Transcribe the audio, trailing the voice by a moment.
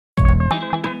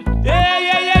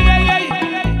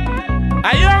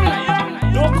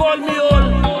call me old.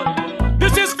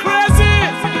 This is crazy.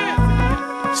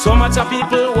 So much of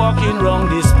people walking around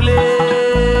this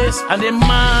place, and they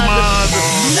mad.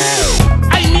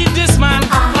 I need this man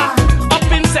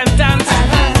up in sentence.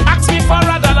 Ask me for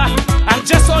 $1, and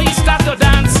just so he start to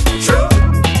dance.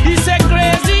 He said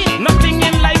crazy, nothing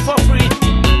in life for free.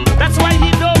 That's why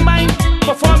he don't mind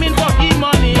performing for his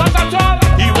money. But at all,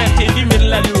 he went in the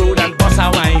middle of the road and bust a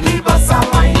wine.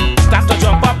 Start to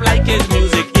jump up like his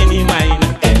music in his mind.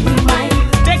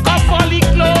 Take off all his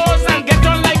clothes and get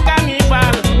on like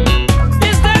Carnival.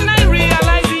 This then I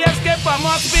realize he escaped from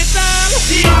hospital.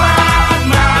 He mad.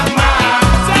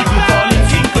 People call him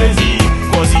King Crazy,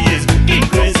 cause he is King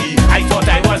Crazy. I thought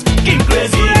I was King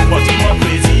Crazy, but he more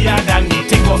crazier than me.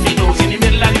 Take off his clothes in the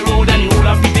middle of the road and he hold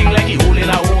up the thing like he holding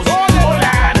a hose. Oh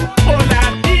lad,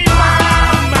 he mad.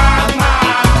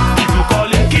 People call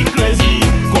him King Crazy,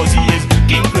 cause he is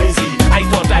King Crazy. I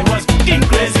thought I was King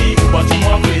Crazy, but he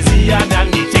more crazier than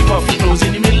me. Take off his clothes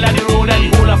in the middle of the road and he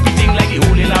hold up the thing like he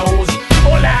holding a hose.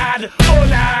 Oh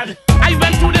lad, I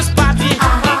went to this party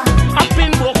up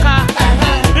in Boca.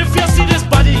 If you see this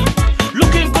body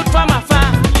looking good from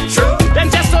afar, then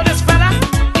just saw this fella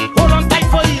hold on tight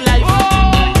for his life.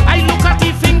 I look at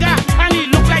his finger and he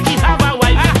look like he have a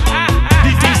wife.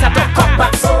 The things start to come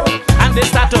back and they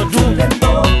start to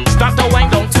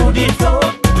wind down to the floor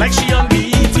like she on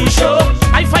BET show.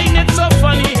 I find it so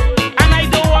funny and I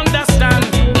don't understand,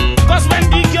 cause when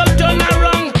the girl turned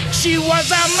around, she was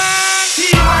a man.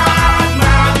 He mad.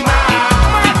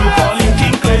 People call him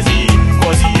King Crazy,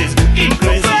 cause he is King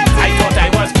Crazy. I thought I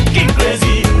was King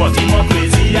Crazy, but he more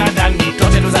crazier than me.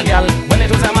 Thought it was a girl when it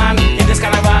was a man. In this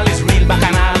carnival is real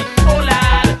bacchanal. Oh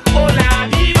lad,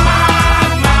 he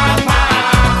mad.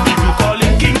 People call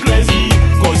him King Crazy,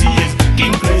 cause he is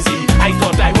King Crazy. I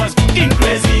thought I was King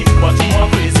Crazy, but he more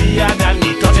crazier than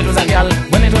me. Thought it was a girl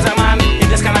when it was a man. In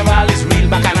this carnival is real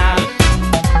bacchanal.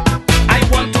 I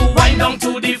want to wind down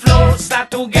to the floor, start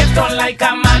to get on like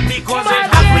a man, because it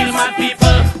have real mad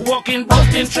people walking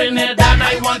bout in Trinidad.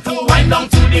 I want to wind down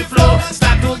to the floor,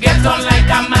 start to get on like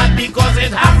a man, because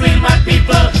it have real mad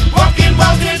people walking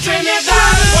bout in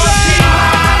Trinidad.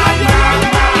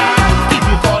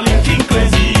 People call him King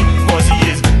Crazy, cause he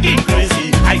is King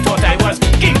Crazy. I thought I was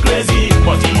King Crazy,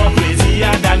 but he more crazy